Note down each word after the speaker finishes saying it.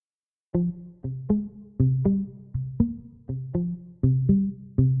Hi,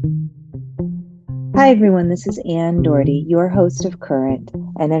 everyone. This is Anne Doherty, your host of Current,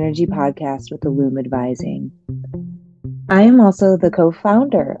 an energy podcast with Illum Advising. I am also the co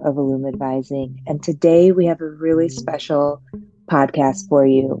founder of Illum Advising, and today we have a really special podcast for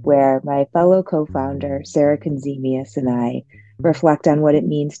you where my fellow co founder, Sarah Konzemius, and I reflect on what it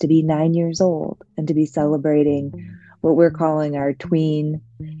means to be 9 years old and to be celebrating what we're calling our tween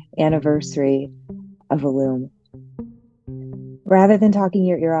anniversary of Illum. Rather than talking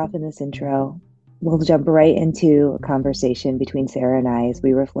your ear off in this intro, we'll jump right into a conversation between Sarah and I as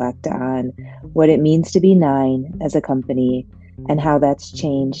we reflect on what it means to be 9 as a company and how that's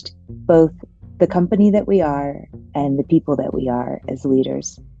changed both the company that we are and the people that we are as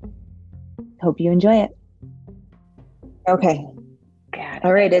leaders. Hope you enjoy it. Okay.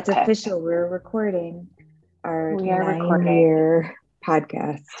 All right, it's official. We're recording our 9-year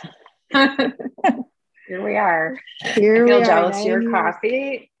podcast. Here we are. I feel jealous. Your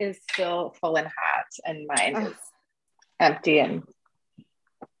coffee is still full and hot, and mine is empty and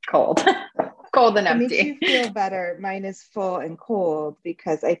cold. Cold and empty. It makes you feel better. Mine is full and cold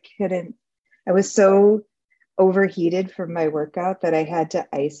because I was so overheated from my workout that I had to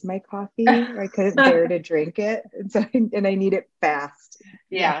ice my coffee. I couldn't bear to drink it. And I need it fast.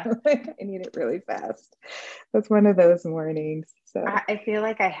 Yeah. I need it really fast. That's one of those mornings. So I feel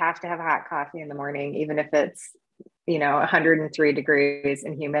like I have to have hot coffee in the morning, even if it's, 103 degrees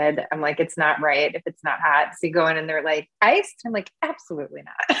and humid. I'm like, it's not right if it's not hot. So you go in and they're like, iced? I'm like, absolutely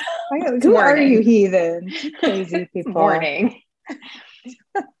not. Who are you, heathen? Crazy people. Morning.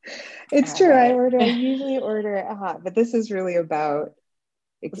 It's true. Right. I usually order it hot, but this is really about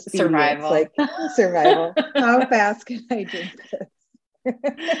survival. Like survival. How fast can I drink this?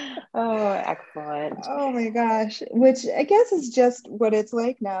 Oh, excellent. Oh my gosh. Which I guess is just what it's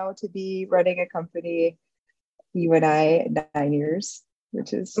like now to be running a company, you and I, 9 years,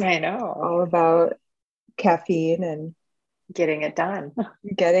 which is I know all about caffeine and getting it done.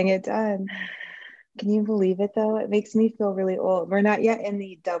 Can you believe it though? It makes me feel really old. We're not yet in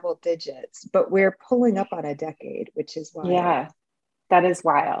the double digits, but we're pulling up on a decade, which is wild. Yeah, that is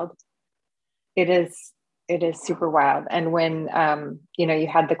wild. It is super wild. And when, you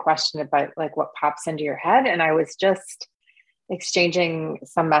had the question about like what pops into your head, and I was just exchanging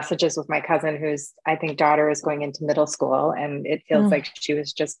some messages with my cousin, whose I think daughter is going into middle school, and it feels like she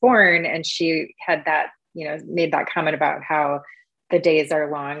was just born. And she had that, made that comment about how the days are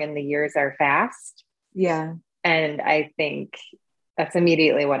long and the years are fast. Yeah. And I think that's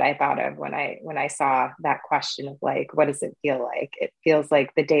immediately what I thought of when I saw that question of like, what does it feel like? It feels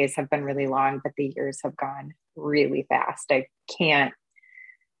like the days have been really long, but the years have gone really fast. I can't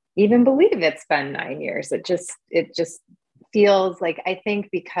even believe it's been 9 years. It just feels like, I think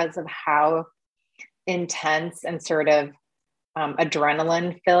because of how intense and sort of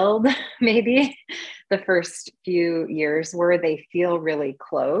adrenaline filled maybe the first few years were, they feel really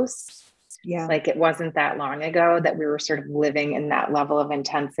close. Yeah. Like it wasn't that long ago that we were sort of living in that level of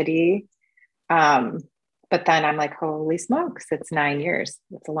intensity. But then I'm like, holy smokes, it's 9 years.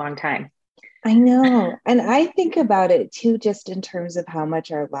 It's a long time. I know. And I think about it too, just in terms of how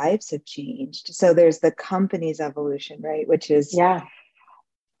much our lives have changed. So there's the company's evolution, right? Which is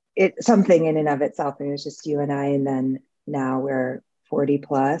it's something in and of itself. It was just you and I, and then now we're 40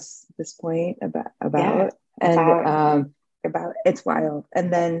 plus at this point about it's wild.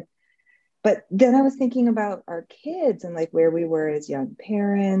 And then, but then I was thinking about our kids and like where we were as young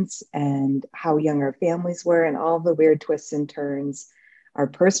parents and how young our families were and all the weird twists and turns our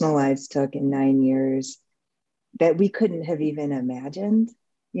personal lives took in 9 years that we couldn't have even imagined.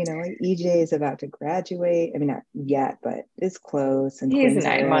 EJ is about to graduate. I mean, not yet, but is close. And he's Quinn's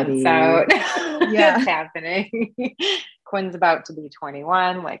 9 already... months out. Yeah. It's happening. Quinn's about to be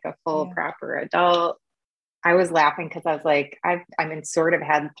 21, like a full proper adult. I was laughing because I was like, I sort of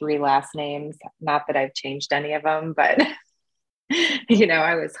had 3 last names. Not that I've changed any of them, but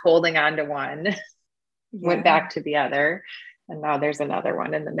I was holding on to one, went back to the other. And now there's another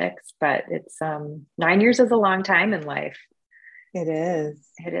one in the mix, but it's 9 years is a long time in life. It is.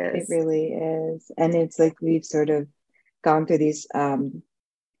 It is. It really is. And it's like we've sort of gone through these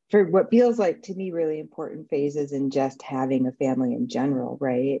for what feels like to me really important phases in just having a family in general,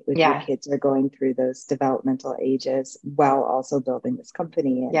 right? With your kids are going through those developmental ages while also building this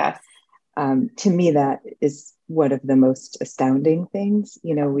company. And to me, that is one of the most astounding things.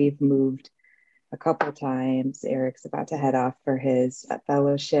 We've moved a couple times. Eric's about to head off for his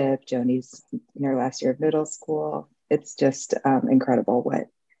fellowship. Joni's in her last year of middle school. It's just incredible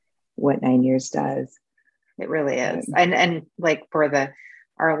what 9 years does. It really is. And like for the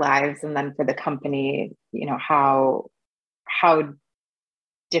our lives, and then for the company, how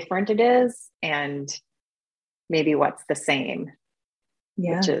different it is and maybe what's the same,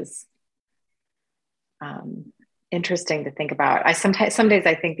 which is interesting to think about. Some days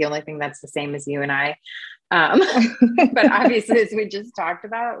I think the only thing that's the same is you and I. But obviously, as we just talked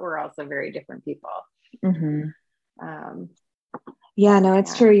about, we're also very different people.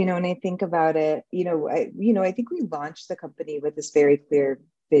 It's true. When I think about it, I think we launched the company with this very clear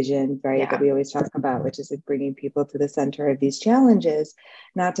vision, right? That we always talk about, which is like bringing people to the center of these challenges.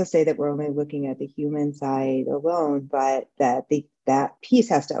 Not to say that we're only looking at the human side alone, but that that piece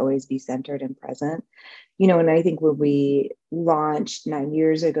has to always be centered and present. And I think when we launched 9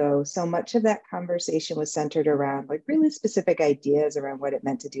 years ago, so much of that conversation was centered around like really specific ideas around what it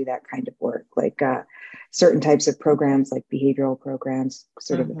meant to do that kind of work, like certain types of programs, like behavioral programs,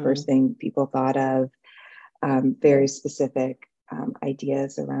 sort of the first thing people thought of, very specific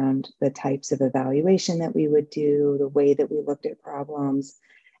ideas around the types of evaluation that we would do, the way that we looked at problems.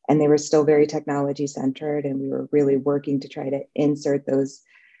 And they were still very technology centered. And we were really working to try to insert those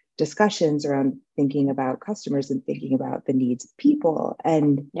discussions around thinking about customers and thinking about the needs of people.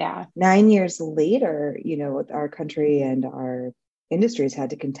 And 9 years later, our country and our industries had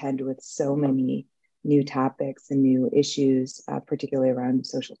to contend with so many new topics and new issues, particularly around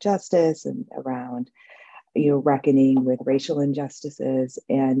social justice and around, reckoning with racial injustices.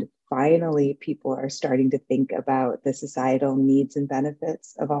 And finally, people are starting to think about the societal needs and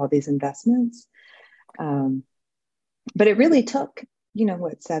benefits of all these investments. But it really took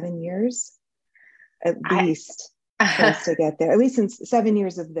 7 years at least for us to get there, at least in 7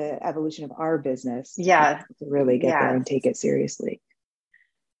 years of the evolution of our business to really get there and take it seriously.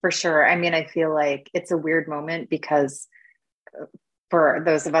 For sure. I mean, I feel like it's a weird moment because for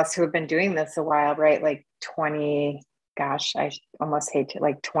those of us who have been doing this a while, right? Like I almost hate to,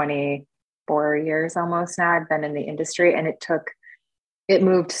 like 24 years almost now I've been in the industry, and it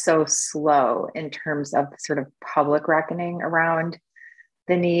moved so slow in terms of sort of public reckoning around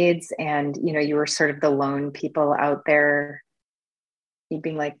the needs. And, you were sort of the lone people out there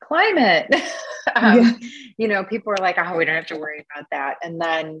being like climate, people were like, oh, we don't have to worry about that. And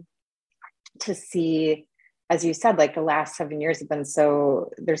then to see, as you said, like the last 7 years have been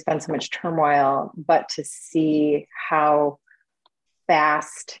there's been so much turmoil, but to see how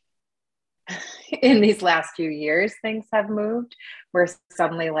fast in these last few years things have moved, where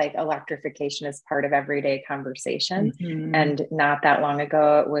suddenly like electrification is part of everyday conversation. And not that long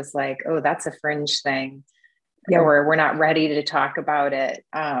ago it was like, oh, that's a fringe thing, or we're not ready to talk about it.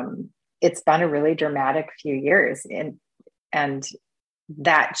 It's been a really dramatic few years, and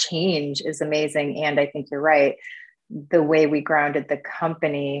that change is amazing. And I think you're right, the way we grounded the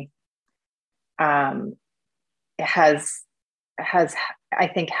company has I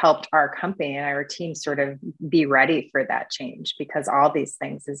think helped our company and our team sort of be ready for that change, because all these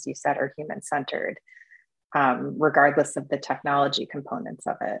things, as you said, are human centered, regardless of the technology components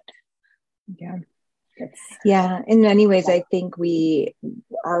of it. In many ways, I think we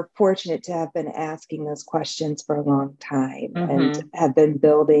are fortunate to have been asking those questions for a long time and have been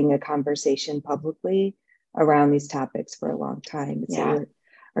building a conversation publicly around these topics for a long time. So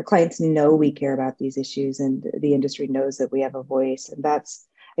our clients know we care about these issues, and the industry knows that we have a voice. And that's,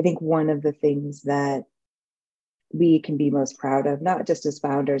 I think, one of the things that we can be most proud of, not just as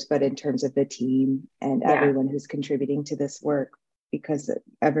founders, but in terms of the team and everyone who's contributing to this work. Because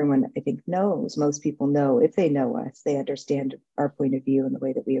everyone, I think, knows, most people know, if they know us, they understand our point of view and the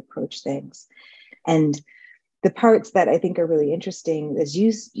way that we approach things. And the parts that I think are really interesting, as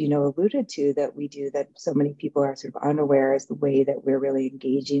you alluded to, that we do, that so many people are sort of unaware, is the way that we're really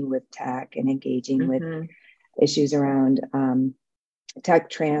engaging with tech and engaging with issues around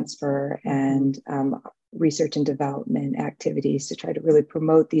tech transfer and research and development activities to try to really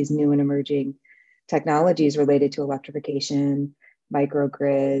promote these new and emerging technologies related to electrification,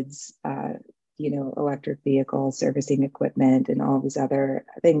 microgrids, electric vehicles, servicing equipment, and all these other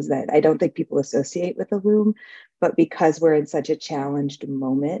things that I don't think people associate with the loom. But because we're in such a challenged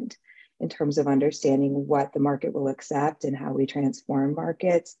moment in terms of understanding what the market will accept and how we transform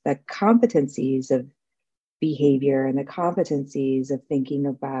markets, the competencies of behavior and the competencies of thinking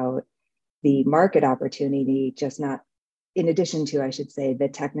about the market opportunity, just not in addition to, I should say, the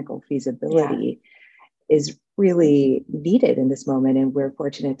technical feasibility, is really needed in this moment. And we're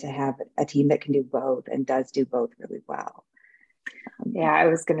fortunate to have a team that can do both and does do both really well. I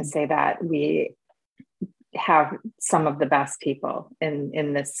was going to say that we have some of the best people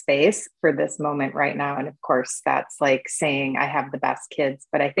in this space for this moment right now. And of course, that's like saying I have the best kids,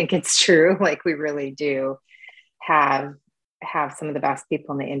 but I think it's true. Like we really do have have some of the best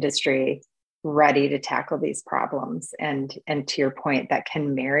people in the industry ready to tackle these problems. And to your point, that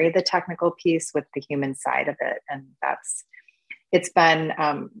can marry the technical piece with the human side of it. And it's been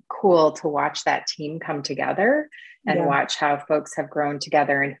cool to watch that team come together and watch how folks have grown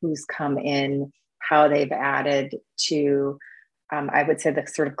together and who's come in, how they've added to, I would say, the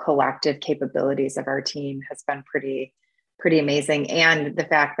sort of collective capabilities of our team has been pretty amazing. And the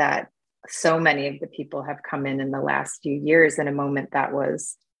fact that so many of the people have come in the last few years in a moment that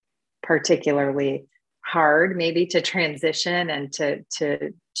was particularly hard, maybe to transition and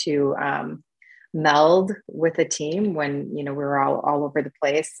to meld with a team when, we were all over the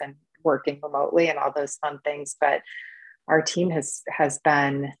place and working remotely and all those fun things. But our team has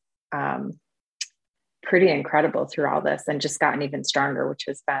been pretty incredible through all this and just gotten even stronger, which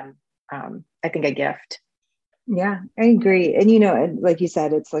has been, I think, a gift. Yeah, I agree. And, and like you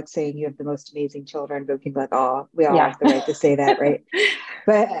said, it's like saying you have the most amazing children, but people like, oh, we all have the right to say that, right?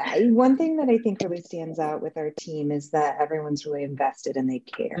 But one thing that I think really stands out with our team is that everyone's really invested and they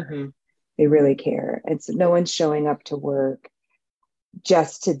care. Mm-hmm. They really care. And so no one's showing up to work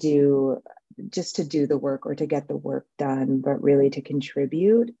just to do the work or to get the work done, but really to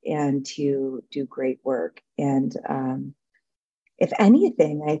contribute and to do great work. And if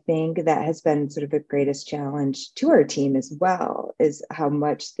anything, I think that has been sort of the greatest challenge to our team as well, is how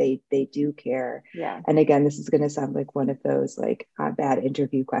much they do care. Yeah. And again, this is going to sound like one of those like bad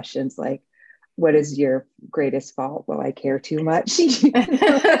interview questions, like, what is your greatest fault? Well, I care too much. You're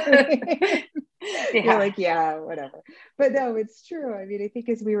like, yeah, whatever. But no, it's true. I mean, I think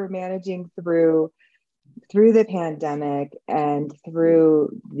as we were managing through the pandemic and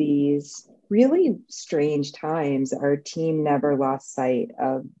through these really strange times, our team never lost sight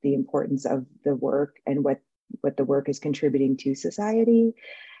of the importance of the work and what the work is contributing to society.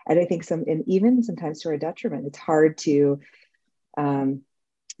 And I think even sometimes to our detriment, it's hard to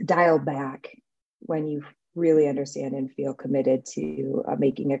dial back when you really understand and feel committed to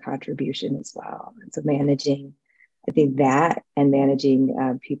making a contribution as well. And so managing, I think that, and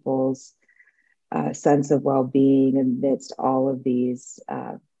managing people's sense of well-being amidst all of these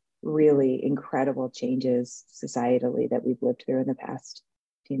really incredible changes societally that we've lived through in the past,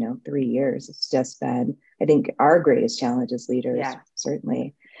 3 years. It's just been, I think, our greatest challenge as leaders,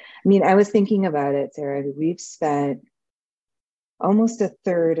 certainly. I mean, I was thinking about it, Sarah. We've spent almost a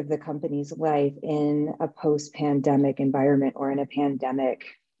third of the company's life in a post-pandemic environment or in a pandemic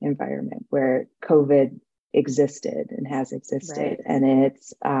environment where COVID existed and has existed. Right. And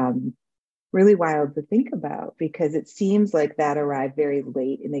it's really wild to think about, because it seems like that arrived very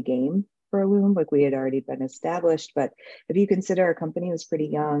late in the game for Loom, like we had already been established. But if you consider our company was pretty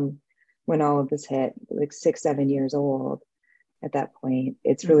young when all of this hit, like 6-7 years old at that point,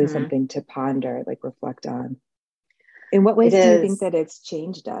 it's really something to ponder, like reflect on. In what ways do you think that it's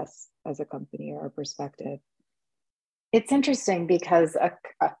changed us as a company or our perspective? It's interesting because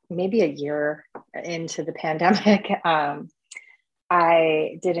maybe a year into the pandemic,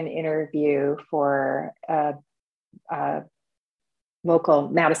 I did an interview for a local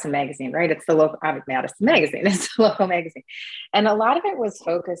Madison magazine, right? It's the local Madison magazine. It's the local magazine. And a lot of it was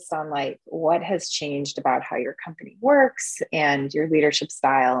focused on like what has changed about how your company works and your leadership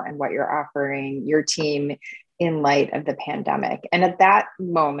style and what you're offering your team in light of the pandemic. And at that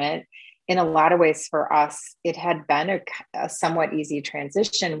moment, in a lot of ways for us, it had been a somewhat easy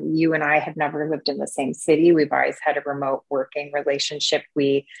transition. You and I had never lived in the same city. We've always had a remote working relationship.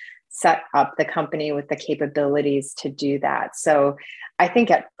 We set up the company with the capabilities to do that. So I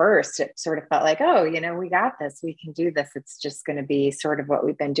think at first it sort of felt like, oh, we got this, we can do this. It's just going to be sort of what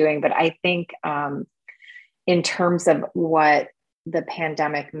we've been doing. But I think in terms of what the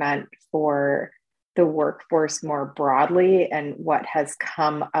pandemic meant for the workforce more broadly and what has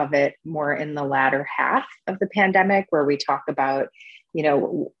come of it more in the latter half of the pandemic, where we talk about,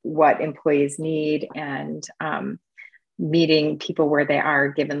 what employees need and meeting people where they are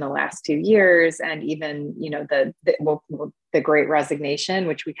given the last 2 years, and even, the Great Resignation,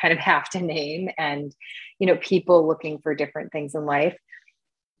 which we kind of have to name, and, people looking for different things in life.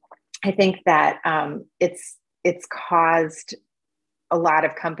 I think that it's caused a lot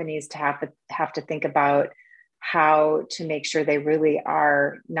of companies to have to think about how to make sure they really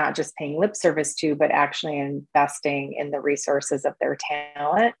are not just paying lip service to, but actually investing in the resources of their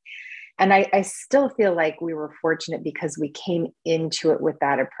talent. And I still feel like we were fortunate because we came into it with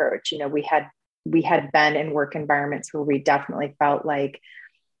that approach. We had been in work environments where we definitely felt like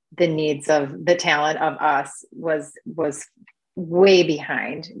the needs of the talent of us was way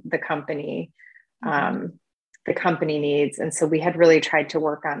behind the company. The company needs. And so we had really tried to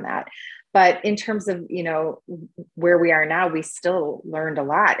work on that. But in terms of, where we are now, we still learned a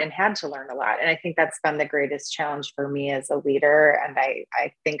lot and had to learn a lot. And I think that's been the greatest challenge for me as a leader. And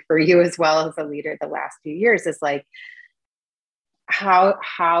I think for you as well as a leader the last few years is like,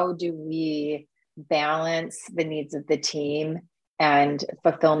 how do we balance the needs of the team and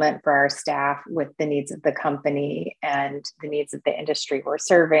fulfillment for our staff with the needs of the company and the needs of the industry we're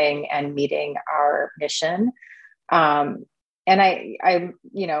serving and meeting our mission? And I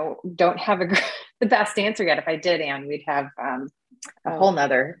don't have the best answer yet. If I did, Anne, we'd have a whole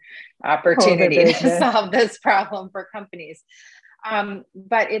nother opportunity to solve this problem for companies.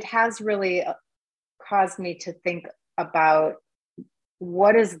 But it has really caused me to think about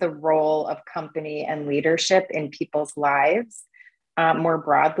what is the role of company and leadership in people's lives more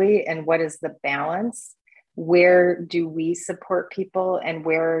broadly, and what is the balance? Where do we support people and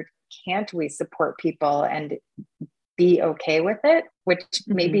where can't we support people and be okay with it, which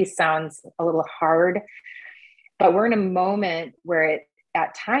maybe sounds a little hard, but we're in a moment where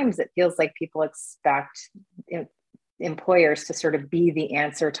at times it feels like people expect employers to sort of be the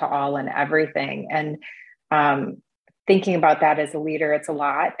answer to all and everything. And thinking about that as a leader, it's a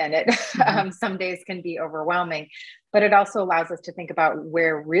lot, and it some days can be overwhelming, but it also allows us to think about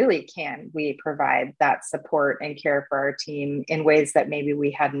where really can we provide that support and care for our team in ways that maybe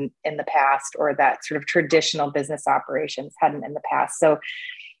we hadn't in the past, or that sort of traditional business operations hadn't in the past. So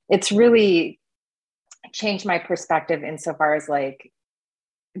it's really changed my perspective insofar as like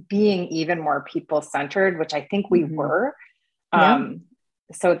being even more people-centered, which I think we were.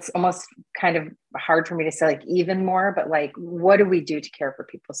 So it's almost kind of hard for me to say like even more, but like, what do we do to care for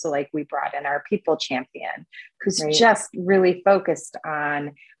people? So like we brought in our people champion, who's just really focused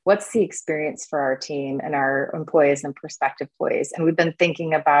on what's the experience for our team and our employees and prospective employees. And we've been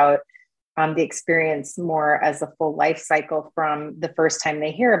thinking about the experience more as a full life cycle, from the first time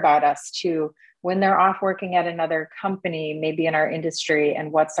they hear about us to when they're off working at another company, maybe in our industry,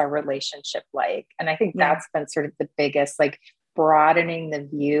 and what's our relationship like. And I think that's been sort of the biggest, like, broadening the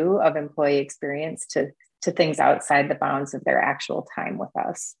view of employee experience to things outside the bounds of their actual time with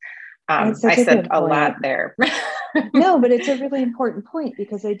us. I said a lot there. No, but it's a really important point,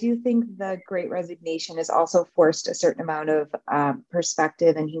 because I do think the Great Resignation has also forced a certain amount of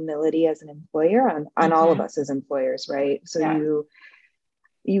perspective and humility as an employer on all of us as employers, right? So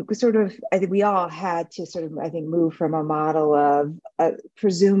you sort of, I think we all had to sort of, I think, move from a model of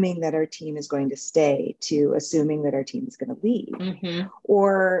presuming that our team is going to stay to assuming that our team is going to leave,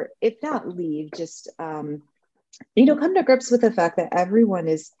 or if not leave, just, come to grips with the fact that everyone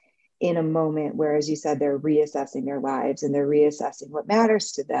is in a moment where, as you said, they're reassessing their lives and they're reassessing what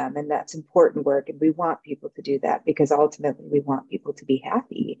matters to them. And that's important work. And we want people to do that, because ultimately we want people to be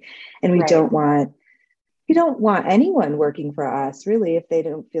happy. And we don't want anyone working for us, really, if they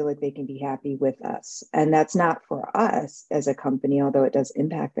don't feel like they can be happy with us. And that's not for us as a company, although it does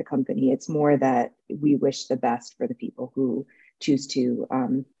impact the company. It's more that we wish the best for the people who choose to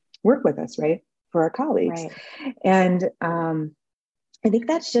work with us, right? For our colleagues. And I think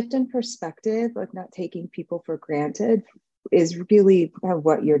that shift in perspective, like not taking people for granted, is really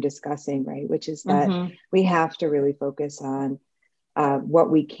what you're discussing, right? Which is that we have to really focus on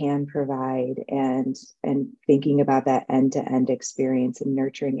what we can provide, and thinking about that end-to-end experience and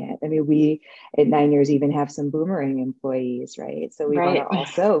nurturing it. I mean, we at 9 Years even have some boomerang employees, right? So we want to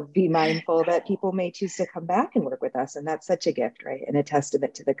also be mindful that people may choose to come back and work with us. And that's such a gift, right? And a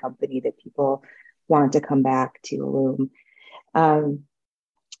testament to the company that people want to come back to Ellume.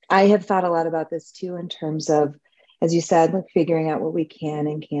 I have thought a lot about this too, in terms of, as you said, like figuring out what we can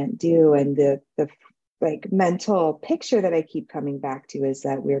and can't do. And the like mental picture that I keep coming back to is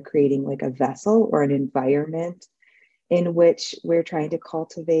that we're creating like a vessel or an environment in which we're trying to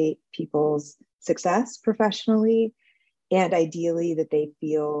cultivate people's success professionally, and ideally that they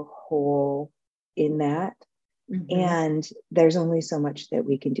feel whole in that. And there's only so much that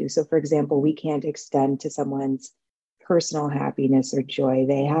we can do. So for example, we can't extend to someone's personal happiness or joy.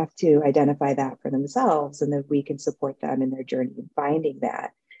 They have to identify that for themselves, and that we can support them in their journey in finding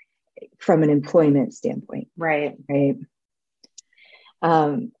that from an employment standpoint. Right.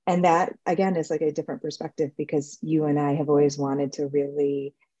 And that, again, is like a different perspective, because you and I have always wanted to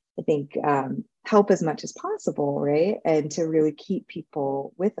really, I think, help as much as possible, right? And to really keep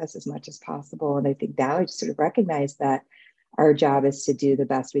people with us as much as possible. And I think now I just sort of recognize that our job is to do the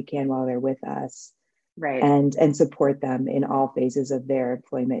best we can while they're with us. And support them in all phases of their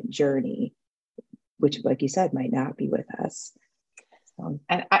employment journey, which, like you said, might not be with us.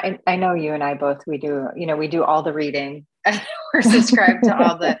 And I know you and I both, we do all the reading. We're subscribed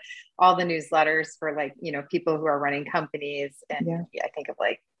to all the newsletters for, like, people who are running companies. And I think of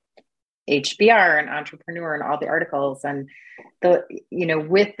like HBR and Entrepreneur and all the articles. And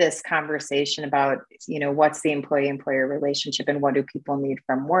with this conversation about, what's the employee-employer relationship and what do people need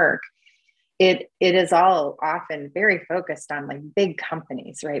from work, it is all often very focused on like big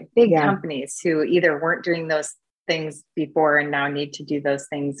companies, right? Big companies who either weren't doing those things before and now need to do those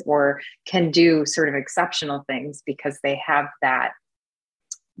things, or can do sort of exceptional things because they have that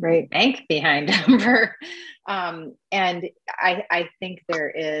bank behind them. And I think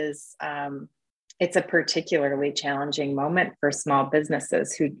there is, it's a particularly challenging moment for small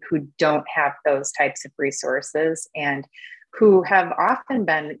businesses who don't have those types of resources and who have often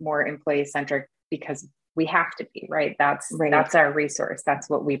been more employee centric because we have to be, right? That's our resource. That's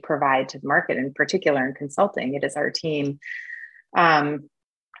what we provide to the market, in particular in consulting. It is our team. And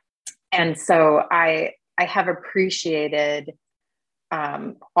so I have appreciated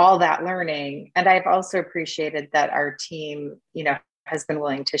all that learning. And I've also appreciated that our team, has been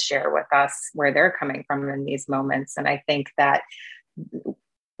willing to share with us where they're coming from in these moments. And I think that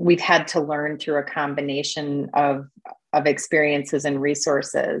we've had to learn through a combination of experiences and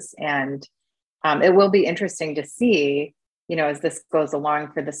resources. And it will be interesting to see, as this goes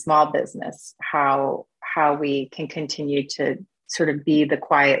along for the small business, how we can continue to sort of be the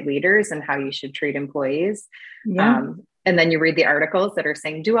quiet leaders and how you should treat employees. And then you read the articles that are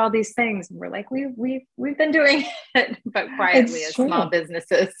saying, do all these things. And we're like, we've been doing it, but quietly as small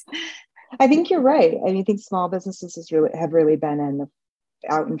businesses. I think you're right. I mean, I think small businesses have really been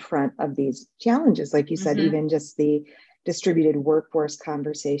out in front of these challenges. Like you said, even just the distributed workforce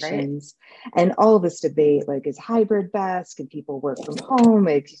conversations and all of this debate, like, is hybrid best? Can people work from home?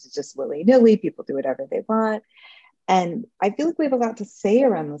 It's just willy-nilly. People do whatever they want. And I feel like we have a lot to say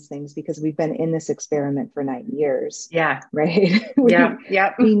around those things because we've been in this experiment for 9 years. Yeah. Right.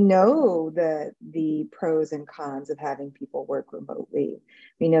 We know the pros and cons of having people work remotely.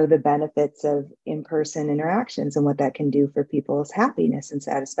 We know the benefits of in-person interactions and what that can do for people's happiness and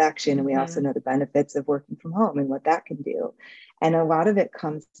satisfaction. And we also know the benefits of working from home and what that can do. And a lot of it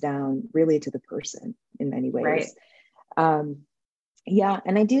comes down really to the person in many ways. And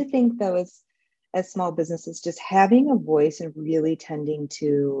I do think, though, as small businesses, just having a voice and really tending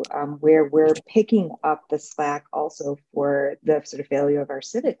to where we're picking up the slack also for the sort of failure of our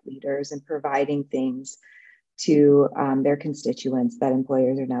civic leaders and providing things to their constituents that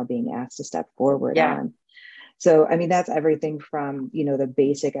employers are now being asked to step forward on. So, I mean, that's everything from, the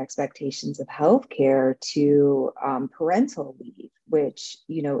basic expectations of healthcare to parental leave, which,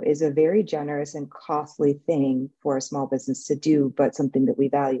 is a very generous and costly thing for a small business to do, but something that we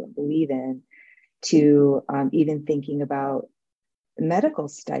value and believe in. To even thinking about medical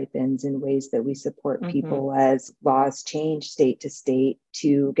stipends in ways that we support people as laws change state to state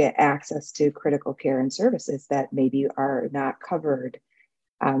to get access to critical care and services that maybe are not covered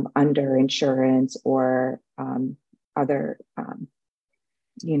under insurance or other, or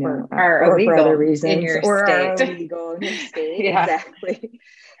for other reasons, in your or state. Are illegal in your state. Exactly.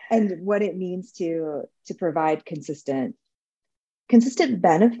 And what it means to provide consistent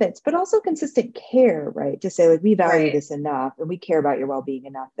benefits, but also consistent care, right? To say, like, we value this enough and we care about your well-being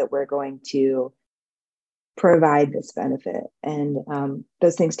enough that we're going to provide this benefit. And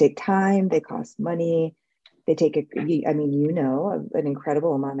those things take time, they cost money, they take an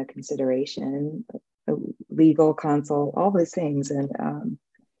incredible amount of consideration, legal consult, all those things. And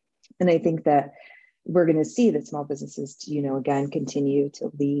I think that we're going to see that small businesses, again, continue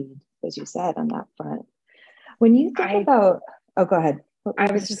to lead, as you said, on that front. When you think about oh, go ahead.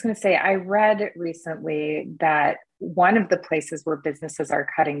 I was just going to say, I read recently that one of the places where businesses are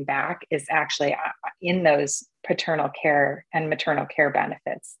cutting back is actually in those paternal care and maternal care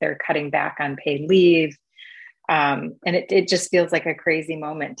benefits. They're cutting back on paid leave. And it just feels like a crazy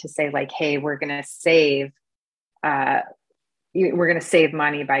moment to say, like, hey, we're going to save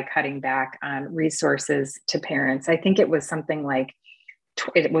money by cutting back on resources to parents. I think it was something like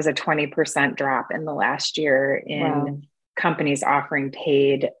it was a 20% drop in the last year in companies offering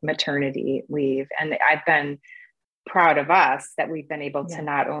paid maternity leave. And I've been proud of us that we've been able to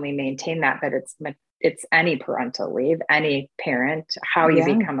not only maintain that, but it's any parental leave, any parent, how you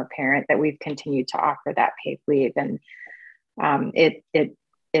become a parent, that we've continued to offer that paid leave. And it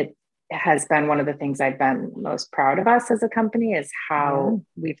has been one of the things I've been most proud of us as a company, is how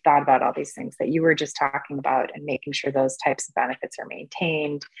we've thought about all these things that you were just talking about and making sure those types of benefits are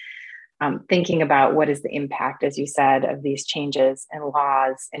maintained. Thinking about what is the impact, as you said, of these changes and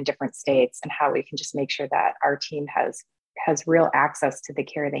laws in different states, and how we can just make sure that our team has real access to the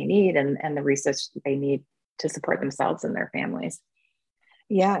care they need and the resources they need to support themselves and their families.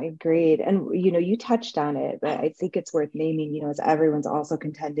 Yeah, agreed. And you touched on it, but I think it's worth naming, as everyone's also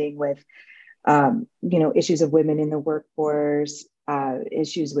contending with issues of women in the workforce,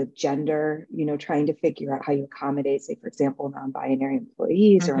 issues with gender, trying to figure out how you accommodate, say, for example, non-binary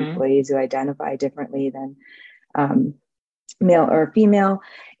employees or Mm-hmm. employees who identify differently than male or female.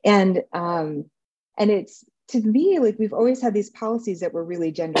 And it's, to me, like, we've always had these policies that were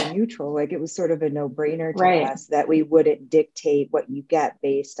really gender neutral. Like, it was sort of a no-brainer to Right. us that we wouldn't dictate what you get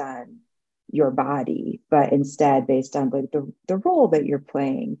based on your body, but instead based on like the role that you're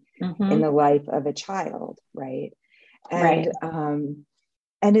playing in Mm-hmm. the life of a child, right? Right.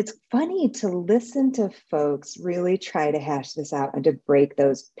 And it's funny to listen to folks really try to hash this out and to break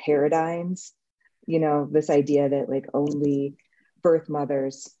those paradigms. This idea that like only birth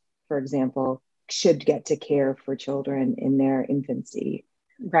mothers, for example, should get to care for children in their infancy.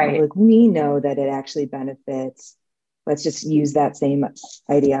 Right. Like, we know that it actually benefits, let's just use that same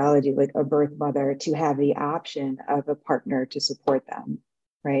ideology, like a birth mother to have the option of a partner to support them,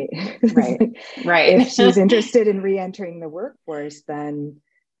 right? Right. Right. If she's interested in re-entering the workforce, then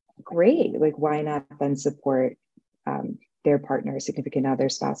great. Like, why not then support their partner, significant other,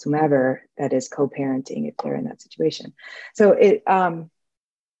 spouse, whomever that is co-parenting if they're in that situation. So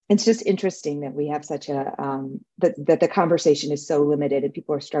it's just interesting that we have such a that the conversation is so limited and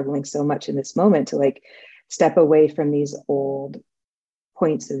people are struggling so much in this moment to like step away from these old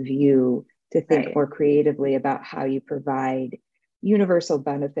points of view to think Right. more creatively about how you provide universal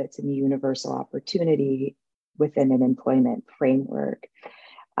benefits and universal opportunity within an employment framework.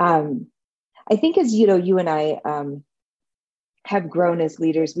 I think as you and I have grown as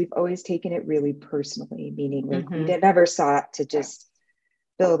leaders, we've always taken it really personally, meaning like we Mm-hmm. never sought to just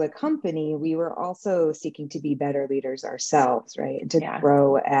build a company. We were also seeking to be better leaders ourselves, right? And to Yeah.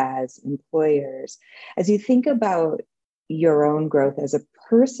 grow as employers. As you think about your own growth as a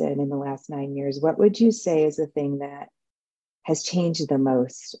person in the last 9 years, what would you say is the thing that has changed the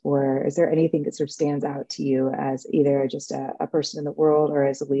most? Or is there anything that sort of stands out to you as either just a person in the world or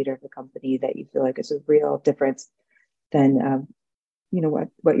as a leader of a company that you feel like is a real difference than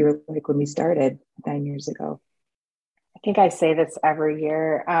what you were like when we started 9 years ago? I think I say this every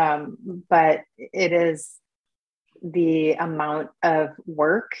year, but it is the amount of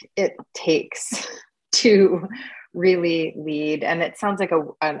work it takes to really lead. And it sounds like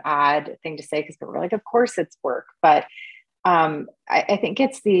an odd thing to say because we're like, of course it's work, but I think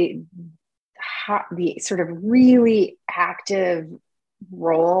it's the sort of really active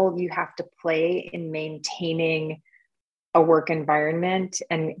role you have to play in maintaining a work environment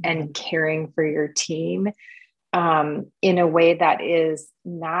and caring for your team in a way that is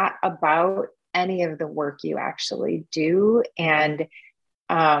not about any of the work you actually do. And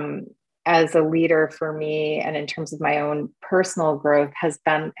as a leader for me, and in terms of my own personal growth,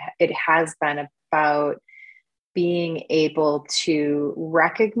 it has been about being able to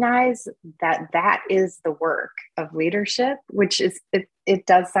recognize that that is the work of leadership, which is, it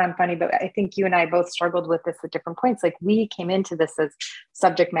does sound funny, but I think you and I both struggled with this at different points. Like, we came into this as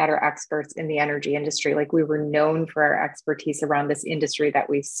subject matter experts in the energy industry. Like, we were known for our expertise around this industry that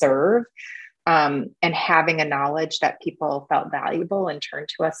we serve, and having a knowledge that people felt valuable and turned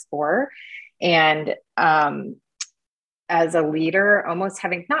to us for. And as a leader, almost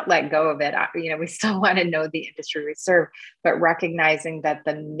having not let go of it, we still want to know the industry we serve, but recognizing that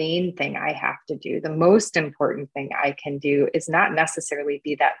the main thing I have to do, the most important thing I can do, is not necessarily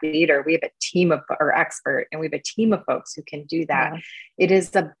be that leader. We have a team or expert, and we have a team of folks who can do that. Yeah. It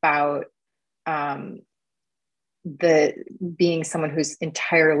is about the being someone who's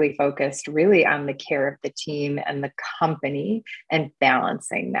entirely focused really on the care of the team and the company and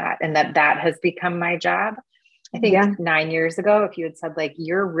balancing that, and that has become my job. I think 9 years ago, if you had said like,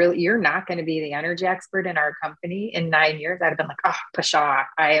 you're not going to be the energy expert in our company in 9 years, I'd have been like, oh, pshaw,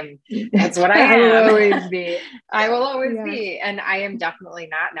 that's what I am. I will always be. I will always be. And I am definitely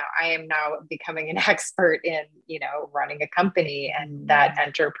not now. I am now becoming an expert in, running a company and that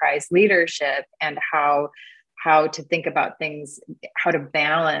enterprise leadership and how to think about things, how to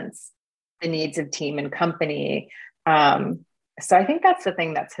balance the needs of team and company. So I think that's the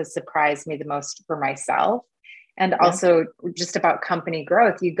thing that has surprised me the most for myself. And also just about company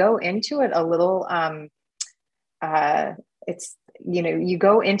growth, you go into it a little, you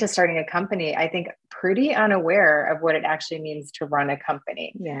go into starting a company, I think, pretty unaware of what it actually means to run a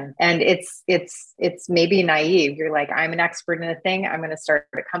company. Yeah. And it's maybe naive. You're like, I'm an expert in a thing, I'm going to start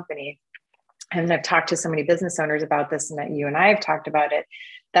a company. And I've talked to so many business owners about this, and that you and I have talked about it,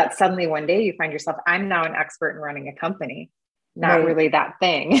 that suddenly one day you find yourself, I'm now an expert in running a company, not really that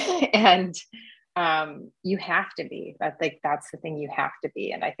thing. And You have to be. I think that's the thing, you have to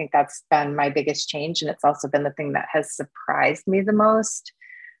be. And I think that's been my biggest change. And it's also been the thing that has surprised me the most,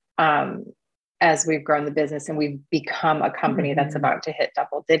 as we've grown the business and we've become a company that's about to hit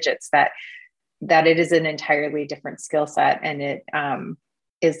double digits, that it is an entirely different skill set, and it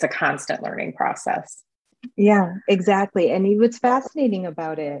is a constant learning process. Yeah, exactly. And what's fascinating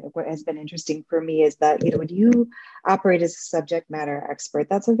about it, what has been interesting for me is that, when you operate as a subject matter expert,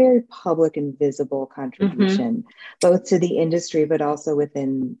 that's a very public and visible contribution, both to the industry, but also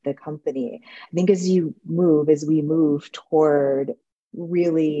within the company. I think as we move toward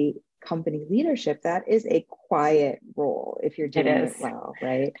really company leadership, that is a quiet role if you're doing it well,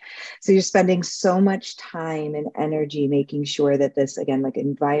 right? So you're spending so much time and energy making sure that this, again, like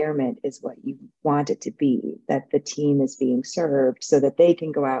environment is what you want it to be, that the team is being served so that they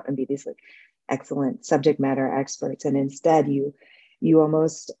can go out and be these like excellent subject matter experts. And instead you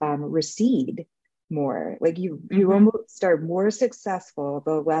almost recede more, like you almost are more successful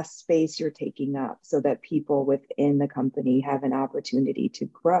the less space you're taking up, so that people within the company have an opportunity to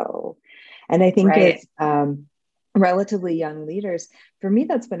grow. And I think it's relatively young leaders, for me,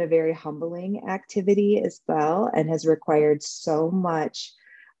 that's been a very humbling activity as well, and has required so much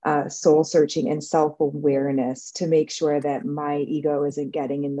soul searching and self-awareness to make sure that my ego isn't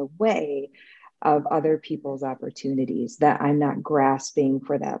getting in the way of other people's opportunities, that I'm not grasping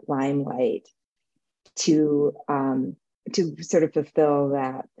for that limelight to sort of fulfill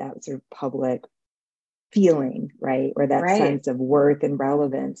that sort of public feeling, right? Or that sense of worth and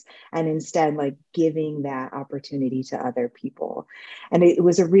relevance, and instead like giving that opportunity to other people. And it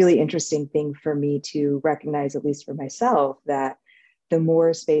was a really interesting thing for me to recognize, at least for myself, that the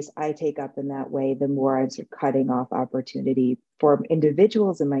more space I take up in that way, the more I'm sort of cutting off opportunity for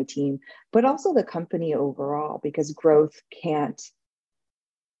individuals in my team, but also the company overall, because growth can't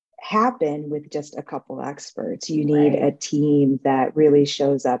happen with just a couple experts. You need a team that really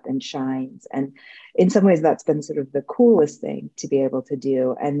shows up and shines. And in some ways, that's been sort of the coolest thing to be able to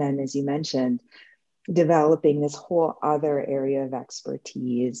do. And then, as you mentioned, developing this whole other area of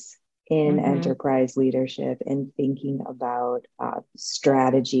expertise in enterprise leadership and thinking about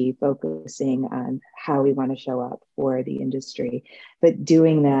strategy, focusing on how we want to show up for the industry, but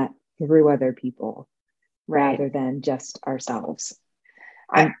doing that through other people rather than just ourselves.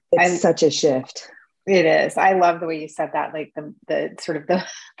 It's such a shift. It is. I love the way you said that. Like the sort of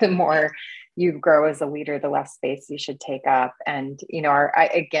the more you grow as a leader, the less space you should take up. And, you know,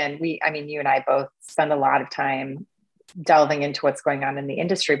 you and I both spend a lot of time delving into what's going on in the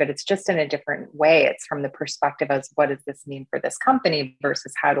industry, but it's just in a different way. It's from the perspective of what does this mean for this company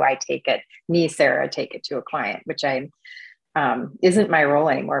versus how do I take it, me, Sarah, take it to a client, which isn't my role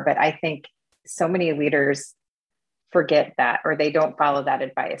anymore. But I think so many leaders forget that, or they don't follow that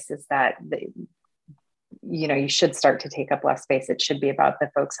advice, is that you should start to take up less space. It should be about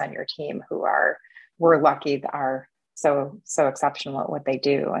the folks on your team who we're lucky, are so exceptional at what they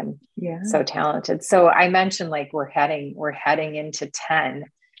do and so talented. So I mentioned like we're heading into 10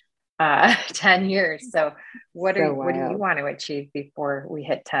 years. So what do you want to achieve before we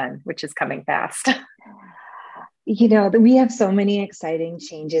hit 10, which is coming fast? We have so many exciting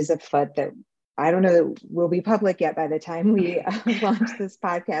changes afoot that I don't know that will be public yet by the time we launch this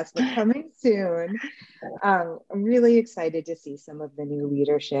podcast, but coming soon. I'm really excited to see some of the new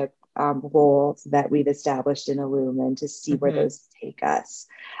leadership roles that we've established in Illume and to see where those take us.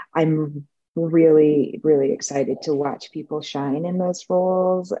 I'm really, really excited to watch people shine in those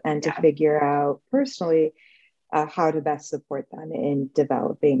roles and to figure out personally how to best support them in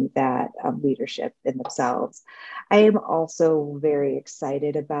developing that leadership in themselves. I am also very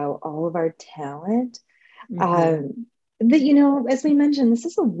excited about all of our talent. As we mentioned, this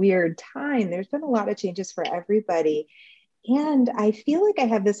is a weird time. There's been a lot of changes for everybody. And I feel like I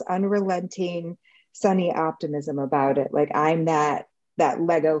have this unrelenting, sunny optimism about it. Like I'm that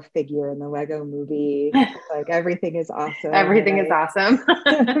Lego figure in the Lego movie. Like everything is awesome. Everything is awesome.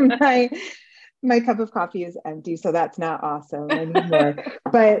 My cup of coffee is empty, so that's not awesome anymore.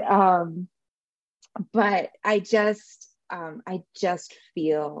 But I just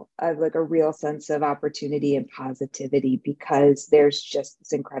feel like a real sense of opportunity and positivity, because there's just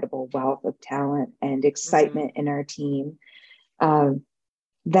this incredible wealth of talent and excitement in our team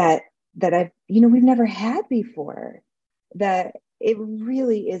that we've never had before. That it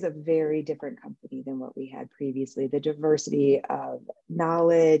really is a very different company than what we had previously. The diversity of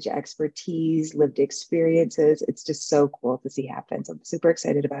knowledge, expertise, lived experiences, it's just so cool to see happen. So I'm super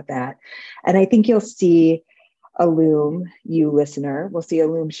excited about that. And I think you'll see Illume, you listener, will see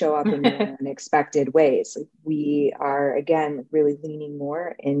Illume show up in unexpected ways. We are, again, really leaning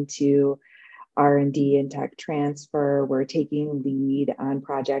more into R&D and tech transfer. We're taking lead on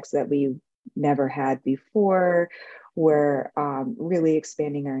projects that we never had before. We're really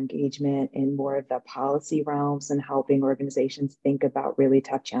expanding our engagement in more of the policy realms and helping organizations think about really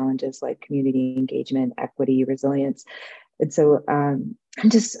tough challenges like community engagement, equity, resilience. And so I'm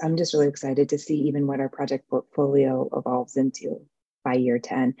just really excited to see even what our project portfolio evolves into by year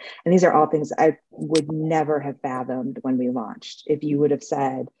 10. And these are all things I would never have fathomed when we launched. If you would have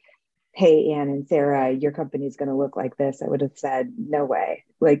said, hey, Anne and Sarah, your company is going to look like this, I would have said, no way.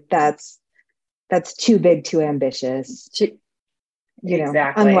 Like that's too big, too ambitious.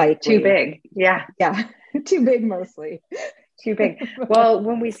 Exactly. Unlikely. Too big. Yeah. Yeah. Too big, mostly. Too big. Well,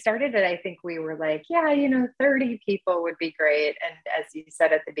 when we started it, I think we were like, 30 people would be great. And as you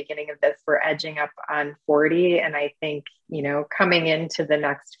said at the beginning of this, we're edging up on 40. And I think, coming into the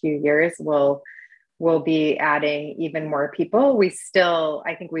next few years, we'll be adding even more people.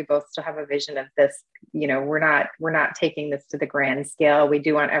 I think we both still have a vision of this. We're not taking this to the grand scale. We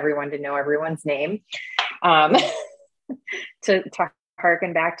do want everyone to know everyone's name. To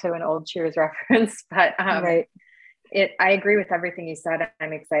harken back to an old Cheers reference, but right. I agree with everything you said.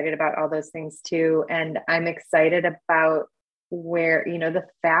 I'm excited about all those things too. And I'm excited about where, the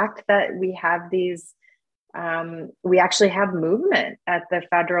fact that we have these, we actually have movement at the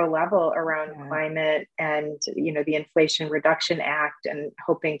federal level around climate and, the Inflation Reduction Act, and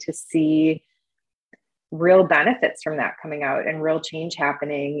hoping to see real benefits from that coming out and real change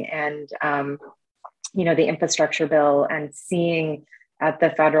happening. And, the infrastructure bill, and seeing at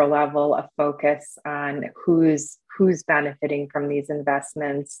the federal level a focus on who's benefiting from these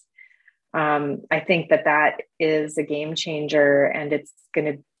investments. I think that is a game changer, and it's going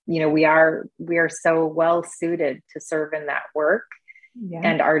to, we are so well suited to serve in that work. Yeah.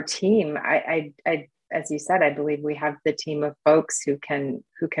 And our team, I, as you said, I believe we have the team of folks who can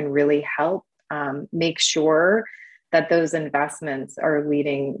really help make sure that those investments are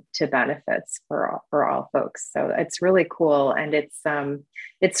leading to benefits for all folks. So it's really cool. And it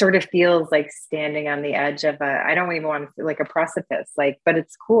sort of feels like standing on the edge of I don't even want to feel like a precipice, but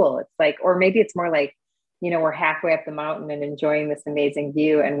it's cool. It's like, or maybe it's more like, we're halfway up the mountain and enjoying this amazing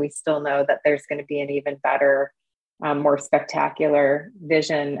view. And we still know that there's going to be an even better, more spectacular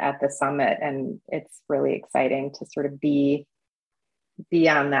vision at the summit. And it's really exciting to sort of be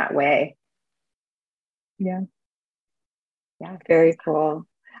on that way. Yeah. Yeah, very cool.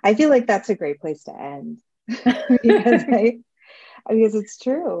 I feel like that's a great place to end because it's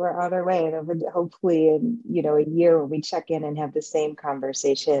true. We're on our way, and hopefully in a year when we check in and have the same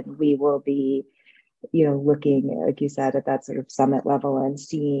conversation, we will be looking, like you said, at that sort of summit level and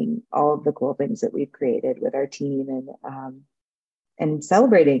seeing all of the cool things that we've created with our team, and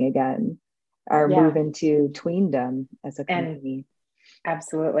celebrating again our move into tweendom as a company.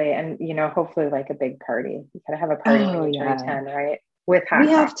 Absolutely. And, hopefully like a big party. You gotta have a party when you turn 10, right? With hot coffee.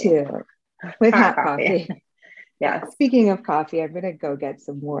 We have to. With hot coffee. Yeah. Speaking of coffee, I'm going to go get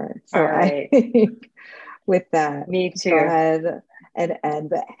some more. So all right. I think with that, me too. Go ahead and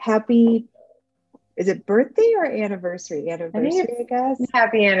end. But happy, is it birthday or anniversary? Anniversary, I guess.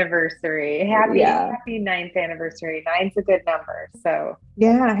 Happy anniversary. Happy 9th anniversary. 9's a good number. So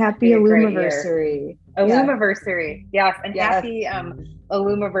yeah, happy Illumiversary. Illumiversary. Yes. And happy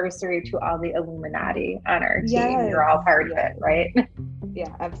Illumiversary to all the Illuminati on our team. You're all part of it, right?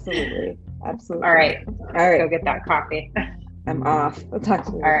 Yeah, absolutely. Absolutely. All right. Go get that coffee. I'm off. I'll talk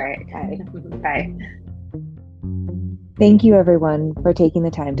to you. All right. Bye. Bye. Thank you, everyone, for taking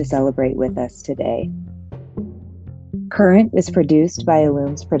the time to celebrate with us today. Current is produced by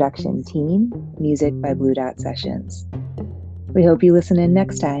Illume's production team, music by Blue Dot Sessions. We hope you listen in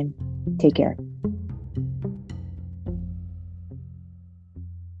next time. Take care.